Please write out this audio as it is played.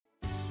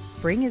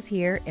Spring is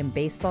here and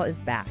baseball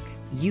is back.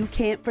 You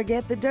can't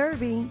forget the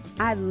Derby.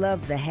 I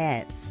love the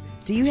hats.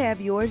 Do you have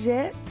yours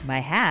yet? My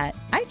hat?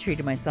 I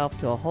treated myself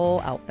to a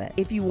whole outfit.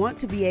 If you want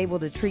to be able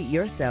to treat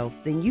yourself,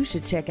 then you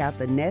should check out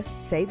the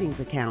Nest Savings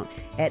Account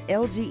at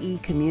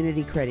LGE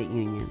Community Credit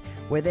Union,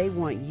 where they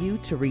want you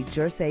to reach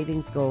your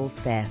savings goals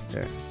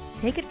faster.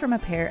 Take it from a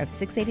pair of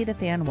 680 The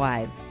Fan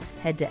wives.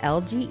 Head to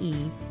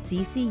lgeccu.org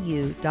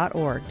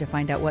to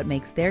find out what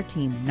makes their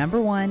team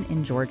 #1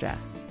 in Georgia.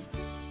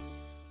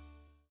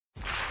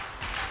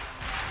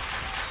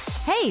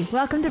 Hey,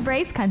 welcome to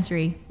Braves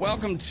Country.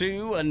 Welcome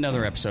to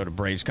another episode of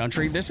Braves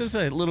Country. This is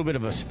a little bit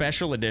of a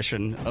special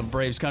edition of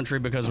Braves Country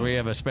because we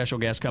have a special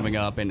guest coming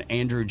up, and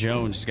Andruw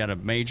Jones has got a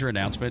major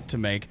announcement to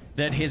make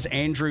that his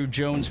Andruw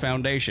Jones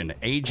Foundation,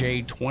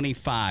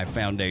 AJ25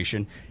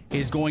 Foundation,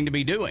 is going to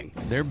be doing.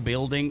 They're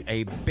building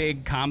a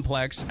big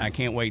complex. I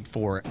can't wait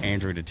for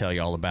Andruw to tell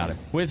you all about it.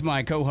 With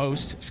my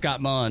co-host,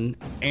 Scott Munn,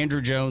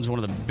 Andruw Jones, one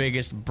of the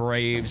biggest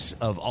Braves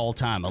of all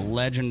time, a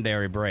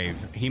legendary Brave.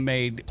 He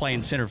made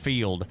playing center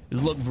field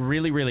look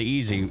really, really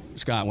easy,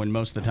 Scott, when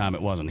most of the time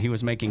it wasn't. He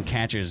was making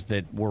catches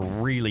that were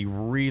really,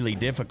 really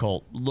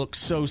difficult, look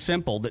so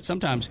simple that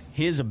sometimes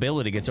his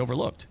ability gets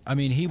overlooked. I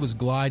mean, he was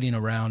gliding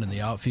around in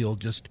the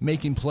outfield, just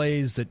making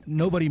plays that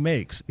nobody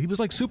makes. He was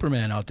like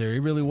Superman out there. He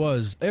really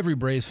was. Every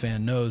Braves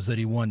fan knows that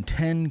he won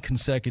 10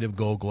 consecutive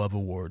Gold Glove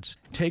awards.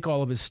 Take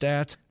all of his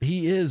stats.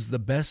 He is the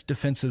best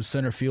defensive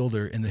center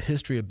fielder in the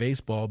history of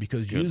baseball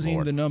because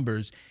the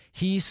numbers,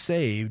 he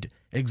saved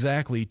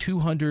exactly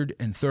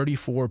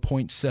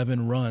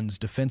 234.7 runs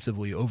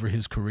defensively over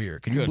his career.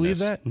 Can you believe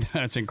that?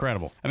 That's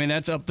incredible. I mean,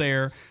 that's up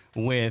there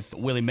with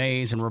Willie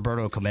Mays and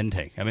Roberto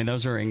Clemente. I mean,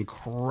 those are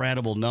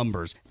incredible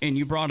numbers. And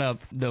you brought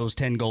up those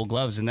 10 Gold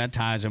Gloves, and that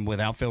ties him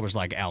with outfielders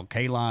like Al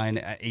Kaline,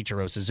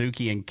 Ichiro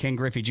Suzuki, and Ken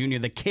Griffey Jr.,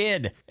 the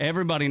kid.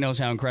 Everybody knows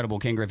how incredible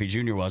Ken Griffey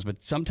Jr. was,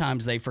 but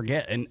sometimes they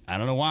forget, and I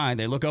don't know why,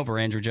 they look over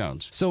Andruw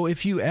Jones. So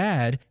if you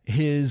add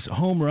his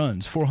home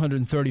runs,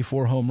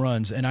 434 home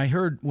runs, and I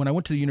heard when I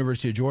went to the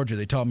University of Georgia,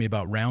 they taught me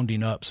about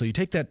rounding up. So you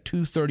take that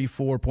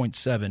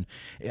 234.7,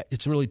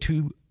 it's really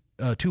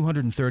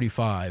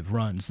 235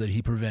 runs that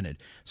he prevented.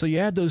 So you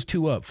add those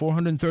two up,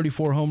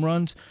 434 home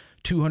runs,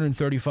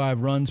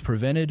 235 runs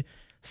prevented,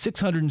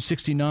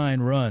 669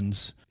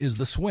 runs is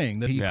the swing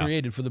that he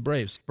created for the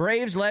Braves.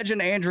 Braves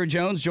legend Andruw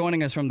Jones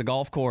joining us from the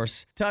golf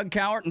course. Tug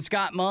Cowart and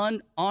Scott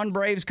Munn on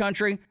Braves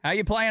Country. How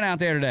you playing out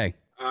there today?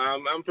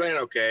 I'm playing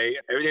okay.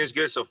 Everything's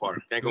good so far.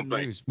 Can't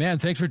complain. Man,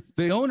 thanks for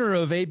the owner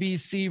of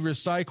ABC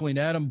Recycling,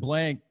 Adam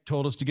Blank,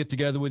 told us to get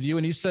together with you,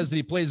 and he says that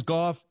he plays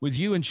golf with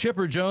you and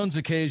Chipper Jones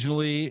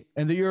occasionally,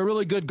 and that you're a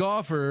really good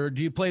golfer.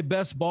 Do you play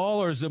best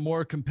ball, or is it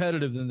more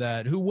competitive than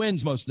that? Who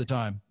wins most of the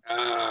time?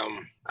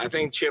 I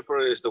think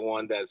Chipper is the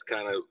one that's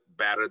kind of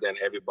better than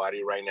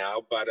everybody right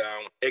now, but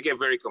it get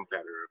very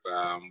competitive.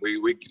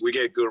 We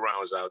get good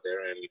rounds out there,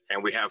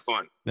 and we have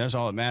fun. That's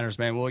all that matters,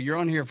 man. Well, you're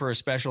on here for a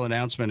special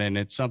announcement, and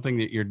it's something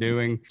that you're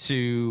doing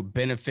to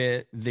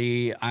benefit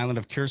the island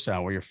of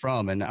Curacao, where you're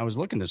from. And I was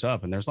looking this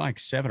up, and there's like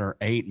 7 or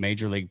 8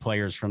 major league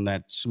players from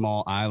that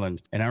small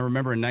island. And I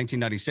remember in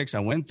 1996, I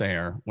went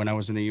there when I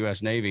was in the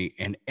U.S. Navy,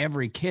 and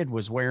every kid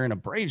was wearing a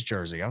Braves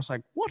jersey. I was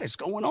like, what is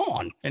going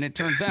on? And it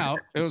turns out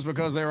it was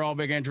because they were all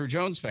big Andruw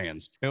Jones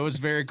fans. It was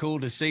very cool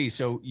to see.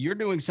 So you're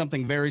doing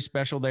something very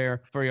special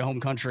there for your home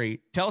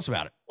country. Tell us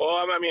about it. Well,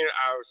 I mean,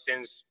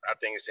 since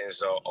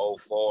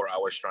 04, I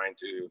was trying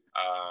to,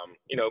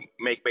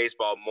 make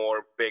baseball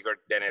more bigger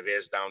than it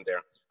is down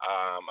there.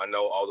 I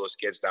know all those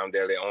kids down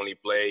there, they only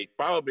play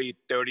probably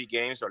 30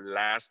 games or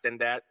less than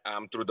that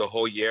through the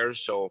whole year.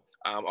 So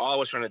all I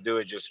was trying to do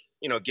is just,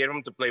 get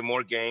them to play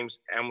more games,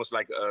 almost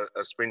like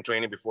a spring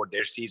training before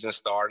their season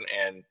start.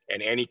 And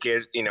any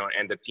kids,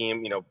 and the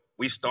team,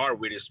 we start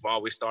really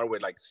small. We start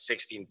with like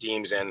 16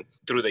 teams, and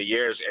through the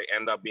years, it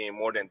end up being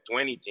more than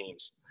 20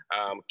 teams.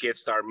 Kids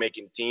start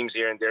making teams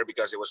here and there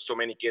because there was so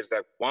many kids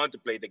that wanted to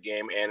play the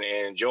game and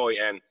enjoy.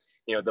 And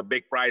the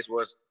big prize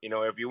was,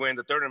 if you win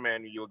the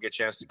tournament, you will get a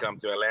chance to come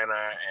to Atlanta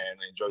and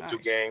enjoy 2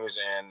 games.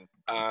 And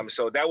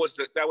so that was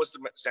the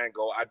end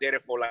goal. I did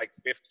it for like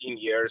 15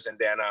 years. And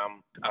then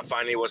I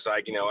finally was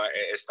like,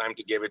 it's time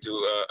to give it to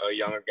a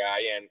younger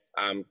guy. And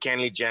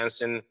Kenley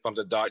Jansen from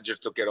the Dodgers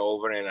took it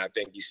over, and I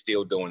think he's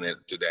still doing it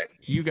today.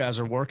 You guys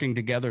are working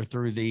together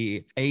through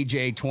the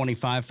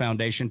AJ25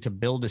 Foundation to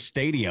build a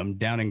stadium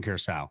down in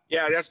Curacao.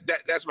 Yeah,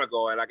 that's my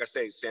goal. And like I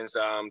say, since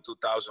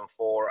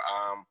 2004,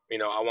 I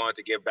wanted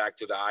to give back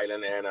to the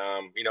island. And,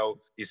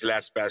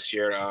 this past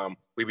year,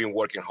 we've been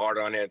working hard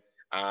on it.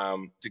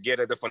 To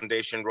get the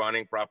foundation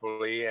running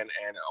properly, and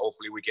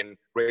hopefully we can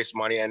raise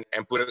money and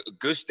put a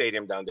good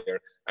stadium down there.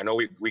 I know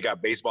we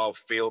got baseball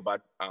field,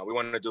 but we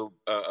want to do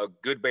a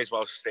good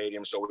baseball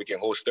stadium so we can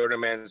host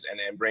tournaments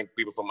and bring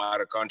people from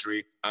out of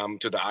country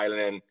to the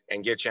island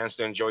and get a chance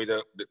to enjoy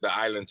the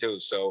island too.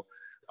 So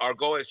our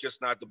goal is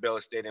just not to build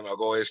a stadium. Our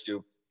goal is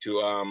to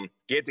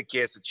get the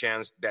kids a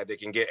chance that they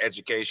can get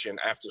education,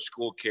 after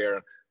school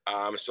care,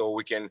 so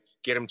we can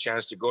get them a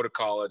chance to go to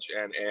college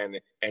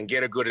and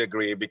get a good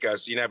degree,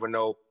 because you never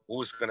know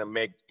who's going to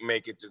make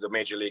it to the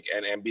major league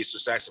and be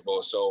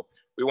successful. So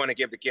we want to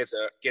give the kids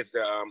a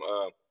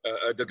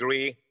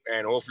degree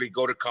and hopefully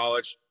go to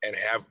college and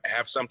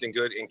have something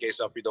good in case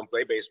if you don't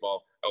play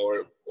baseball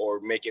or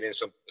make it in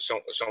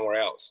somewhere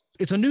else.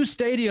 It's a new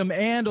stadium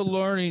and a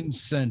learning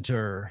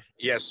center.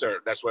 Yes, sir.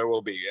 That's where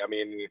we'll be. I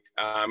mean,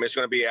 it's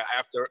going to be an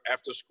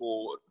after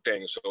school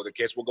thing. So the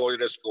kids will go to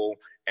the school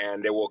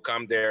and they will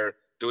come there,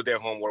 do their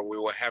homework. We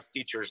will have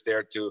teachers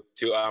there to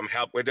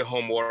help with the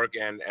homework.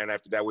 And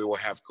after that, we will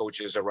have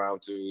coaches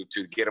around to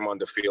get them on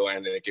the field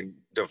and they can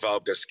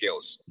develop their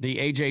skills. The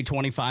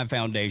AJ25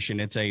 Foundation,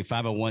 it's a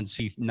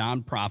 501c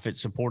nonprofit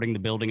supporting the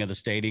building of the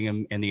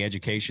stadium and the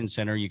education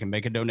center. You can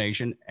make a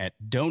donation at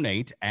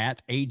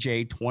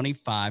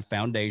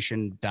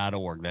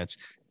donate@aj25foundation.org. That's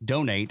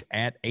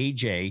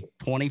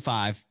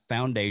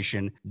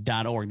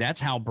donate@aj25foundation.org. That's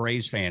how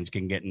Braves fans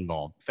can get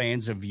involved.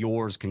 Fans of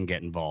yours can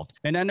get involved.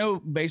 And I know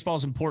baseball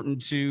is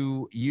important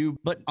to you,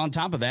 but on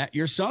top of that,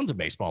 your son's a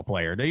baseball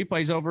player. He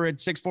plays over at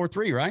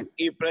 643, right?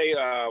 He played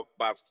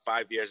about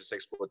 5 years at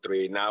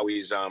 643. Now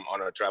he's on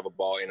a travel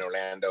ball in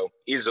Orlando.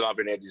 He's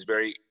loving it. He's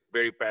very,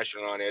 very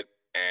passionate on it.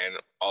 And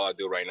all I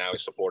do right now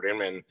is support him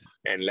and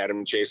let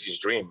him chase his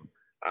dream.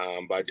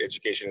 But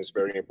education is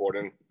very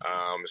important.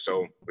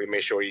 So we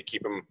make sure you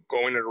keep him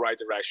going in the right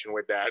direction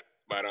with that.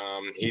 But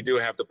he do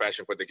have the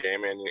passion for the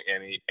game and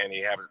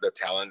he has the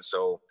talent.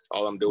 So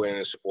all I'm doing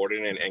is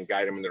supporting and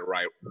guide him in the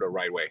right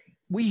way.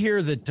 We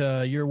hear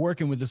that you're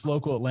working with this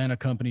local Atlanta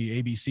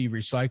company, ABC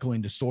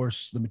Recycling, to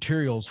source the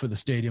materials for the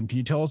stadium. Can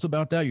you tell us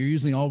about that? You're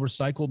using all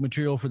recycled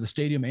material for the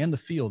stadium and the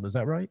field. Is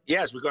that right?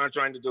 Yes, we're going to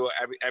try to do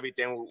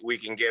everything we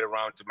can get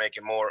around to make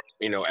it more,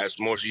 as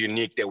most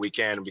unique that we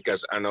can,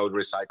 because I know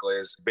recycle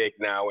is big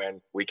now and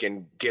we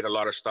can get a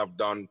lot of stuff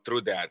done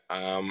through that.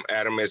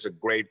 Adam is a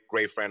great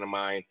friend of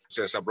mine.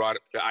 Since I brought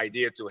the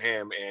idea to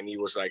him and he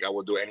was like, I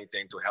will do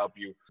anything to help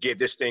you get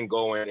this thing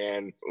going.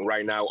 And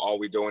right now, all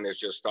we're doing is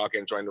just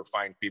talking, trying to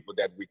find people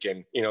that we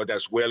can,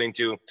 that's willing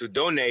to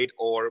donate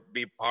or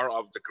be part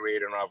of the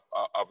creating of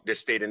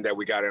this stadium that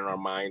we got in our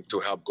mind to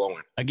help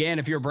going. Again,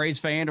 if you're a Braves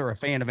fan or a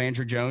fan of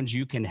Andruw Jones,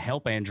 you can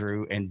help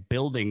Andruw in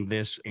building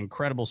this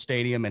incredible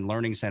stadium and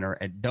learning center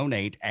at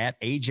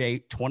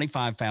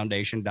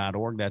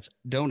donate@aj25foundation.org. That's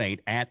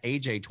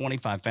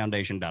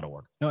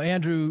donate@aj25foundation.org. Now,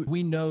 Andruw,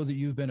 we know that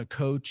you've been a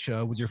coach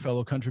with your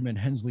fellow countryman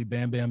Hensley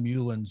Bam Bam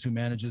Meulens, who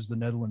manages the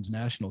Netherlands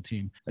national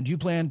team. And do you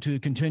plan to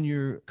continue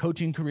your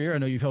coaching career? I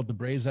know you've helped the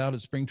Braves out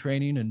at spring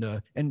training.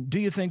 And do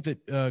you think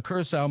that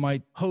Curaçao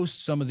might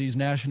host some of these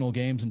national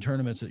games and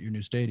tournaments at your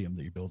new stadium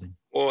that you're building?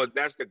 Well,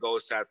 that's the goal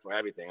set for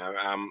everything.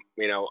 I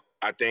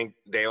think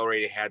they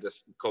already had the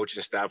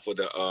coaching staff for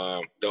the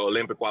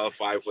Olympic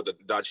qualifier for the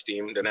Dutch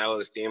team, the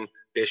Netherlands team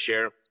this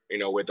year.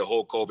 With the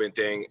whole COVID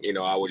thing,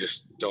 I would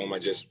just tell them,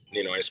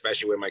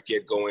 especially with my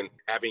kid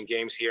having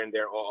games here and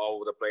there all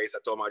over the place. I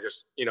told them,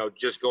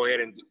 just go ahead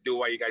and do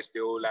what you guys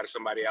do. Let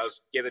somebody else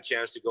get the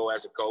chance to go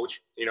as a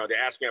coach. They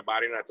asked me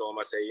about it and I told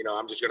them,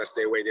 I'm just going to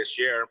stay away this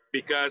year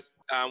because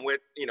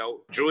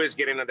Drew is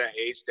getting to that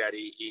age that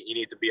he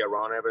need to be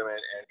around him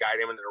and guide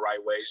him in the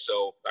right way.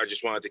 So I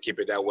just wanted to keep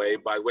it that way.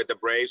 But with the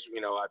Braves,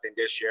 I think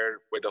this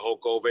year with the whole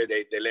COVID,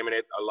 they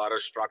limited a lot of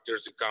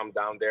instructors to come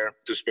down there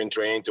to spin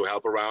training to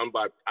help around.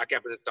 But I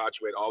kept in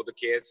touch with all the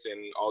kids and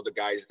all the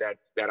guys that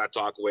I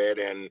talk with,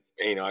 and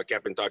I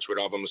kept in touch with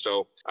all of them.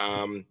 So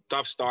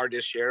tough start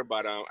this year,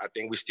 but I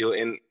think we're still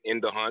in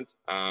the hunt.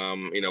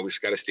 We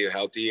just got to stay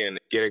healthy and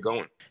get it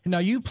going. Now,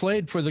 you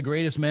played for the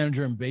greatest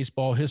manager in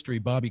baseball history,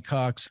 Bobby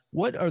Cox.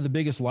 What are the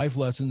biggest life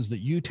lessons that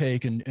you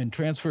take and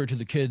transfer to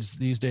the kids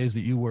these days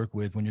that you work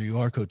with when you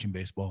are coaching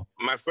baseball?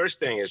 My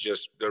first thing is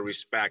just the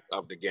respect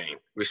of the game.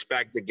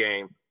 Respect the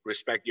game.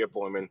 Respect your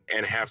opponent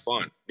and have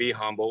fun. Be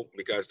humble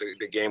because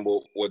the game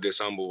will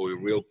dishumble you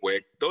real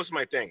quick. Those are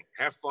my thing.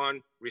 Have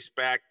fun,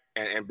 respect,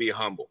 and be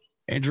humble.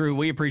 Andruw,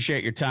 we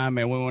appreciate your time,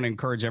 and we want to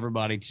encourage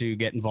everybody to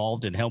get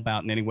involved and help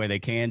out in any way they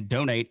can.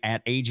 Donate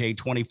at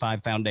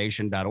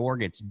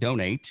aj25foundation.org. It's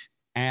donate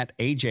at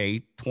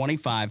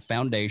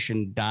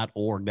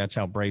aj25foundation.org. That's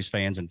how Braves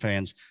fans and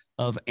fans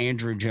of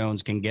Andruw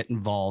Jones can get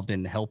involved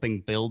in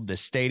helping build the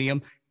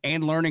stadium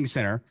and learning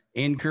center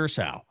in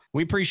Curaçao.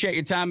 We appreciate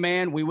your time,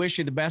 man. We wish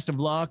you the best of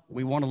luck.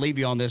 We want to leave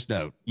you on this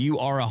note. You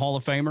are a Hall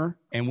of Famer,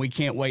 and we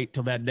can't wait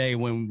till that day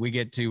when we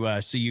get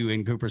to see you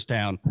in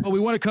Cooperstown. Well,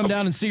 we want to come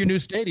down and see your new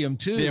stadium,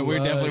 too. Yeah, we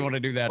definitely want to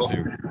do that,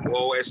 too.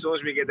 Well, as soon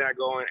as we get that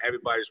going,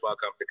 everybody's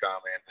welcome to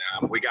come.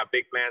 And we got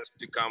big plans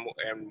to come,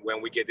 and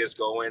when we get this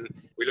going,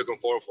 we're looking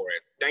forward for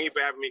it. Thank you for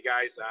having me,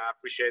 guys. I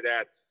appreciate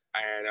that.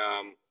 And,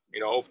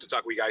 hope to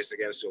talk with you guys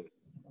again soon.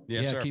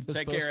 Yes, sir.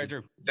 Take care,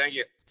 Andruw. Thank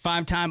you.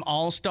 5-time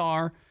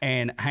All-Star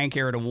and Hank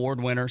Aaron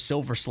Award winner,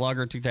 Silver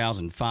Slugger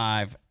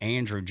 2005,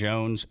 Andrew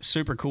Jones.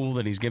 Super cool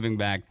that he's giving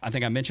back. I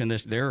think I mentioned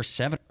this. There are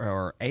 7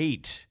 or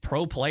 8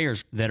 pro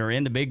players that are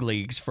in the big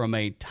leagues from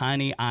a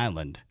tiny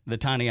island, the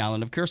tiny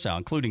island of Curacao,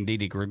 including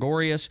Didi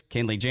Gregorius,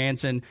 Kenley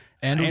Jansen,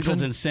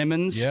 Andrelton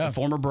Simmons,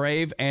 former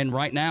Brave, and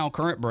right now,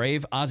 current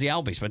Brave, Ozzie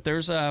Albies. But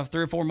there's 3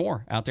 or 4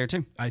 more out there,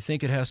 too. I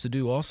think it has to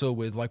do also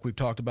with, like we've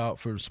talked about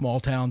for small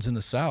towns in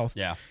the South.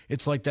 Yeah.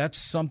 It's like that's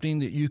something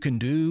that you can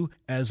do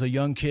as a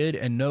young kid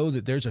and know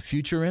that there's a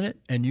future in it,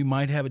 and you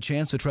might have a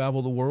chance to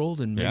travel the world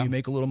and maybe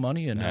make a little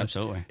money. And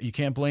absolutely. You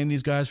can't blame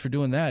these guys for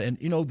doing that. And,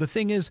 the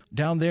thing is,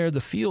 down there,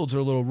 the fields are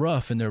a little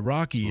rough and they're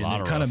rocky,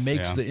 and it kind of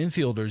makes the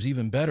infielders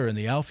even better and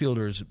the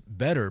outfielders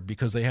better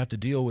because they have to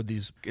deal with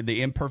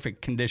the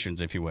imperfect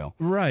conditions, if you will.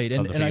 Right,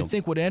 and I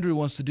think what Andrew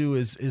wants to do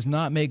is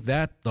not make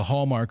that the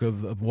hallmark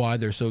of why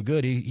they're so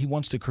good. He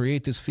wants to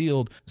create this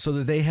field so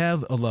that they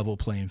have a level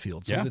playing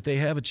field, so that they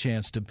have a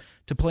chance to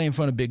play in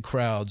front of big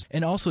crowds,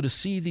 and also to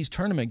see these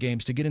tournament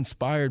games, to get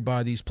inspired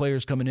by these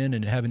players coming in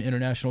and having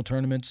international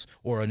tournaments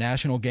or a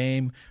national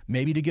game,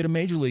 maybe to get a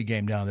major league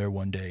game down there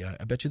one day.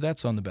 I bet you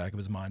that's on the back of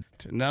his mind.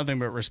 Nothing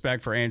but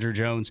respect for Andrew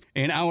Jones,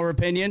 in our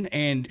opinion,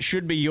 and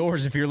should be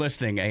yours if you're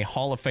listening, a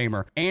Hall of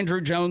Famer. Andrew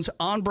Jones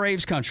on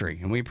Braves Country,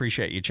 and we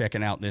appreciate you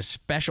checking out this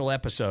special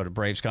episode of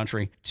Braves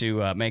Country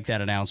to make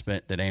that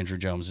announcement that Andrew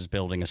Jones is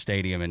building a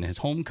stadium in his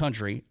home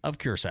country of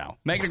Curacao.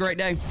 Make it a great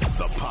day.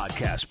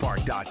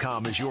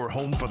 ThePodcastPark.com is your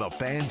home for the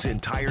fans'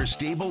 entire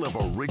stable of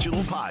original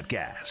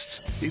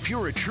podcasts. If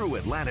you're a true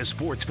Atlanta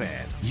sports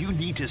fan, you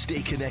need to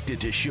stay connected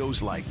to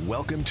shows like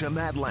Welcome to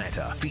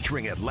Matlanta,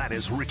 featuring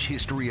Atlanta's rich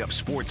history of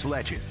sports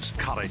legends.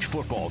 College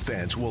football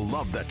fans will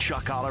love the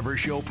Chuck Oliver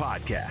Show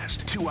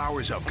podcast. 2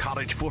 hours of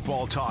college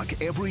football talk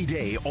every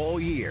day, all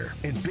year.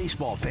 And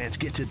baseball fans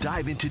get to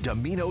dive into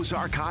Domino's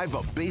archive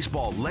of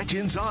baseball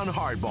legends on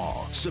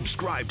Hardball.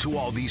 Subscribe to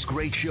all these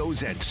great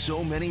shows and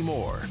so many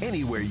more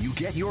anywhere you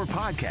get your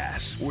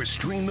podcasts, or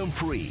stream them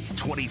free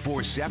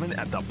 24/7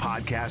 at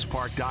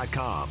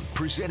thepodcastpark.com.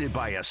 Presented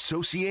by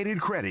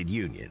Associated Credit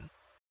Union.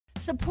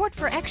 Support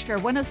for Extra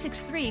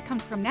 106.3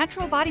 comes from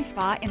Natural Body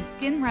Spa and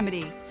Skin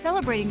Remedy,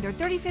 celebrating their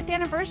 35th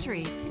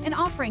anniversary and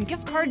offering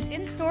gift cards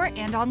in-store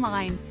and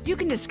online. You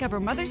can discover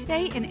Mother's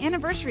Day and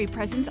anniversary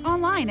presents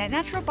online at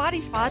Natural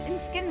Body Spa and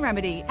Skin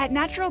Remedy at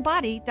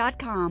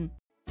naturalbody.com.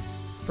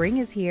 Spring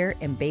is here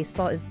and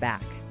baseball is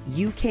back.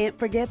 You can't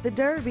forget the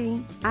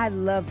Derby. I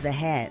love the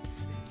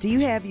hats. Do you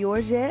have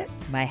yours yet?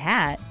 My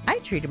hat? I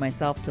treated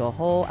myself to a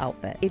whole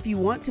outfit. If you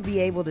want to be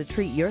able to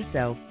treat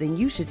yourself, then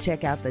you should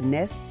check out the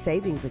Nest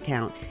Savings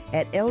Account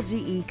at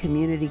LGE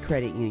Community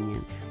Credit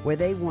Union, where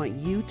they want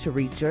you to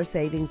reach your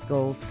savings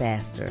goals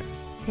faster.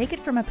 Take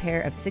it from a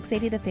pair of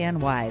 680 The Fan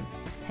wives.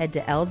 Head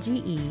to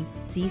lgeccu.org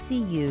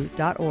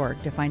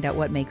to find out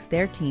what makes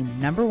their team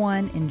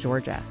 #1 in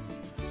Georgia.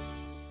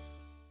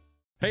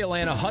 Hey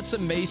Atlanta,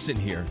 Hudson Mason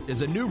here.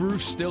 Is a new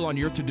roof still on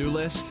your to-do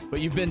list,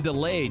 but you've been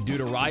delayed due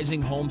to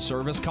rising home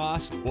service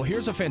costs? Well,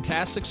 here's a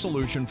fantastic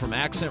solution from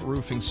Accent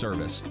Roofing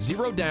Service.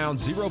 0 down,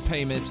 0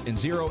 payments, and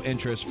 0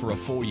 interest for a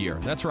full year.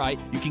 That's right,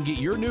 you can get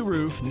your new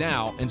roof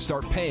now and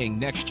start paying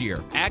next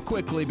year. Act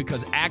quickly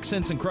because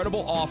Accent's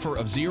incredible offer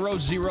of 0,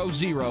 0,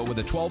 0 with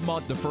a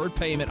 12-month deferred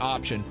payment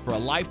option for a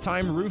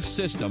lifetime roof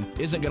system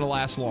isn't going to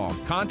last long.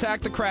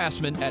 Contact the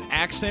craftsman at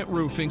Accent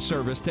Roofing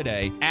Service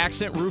today,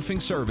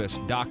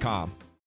 accentroofingservice.com.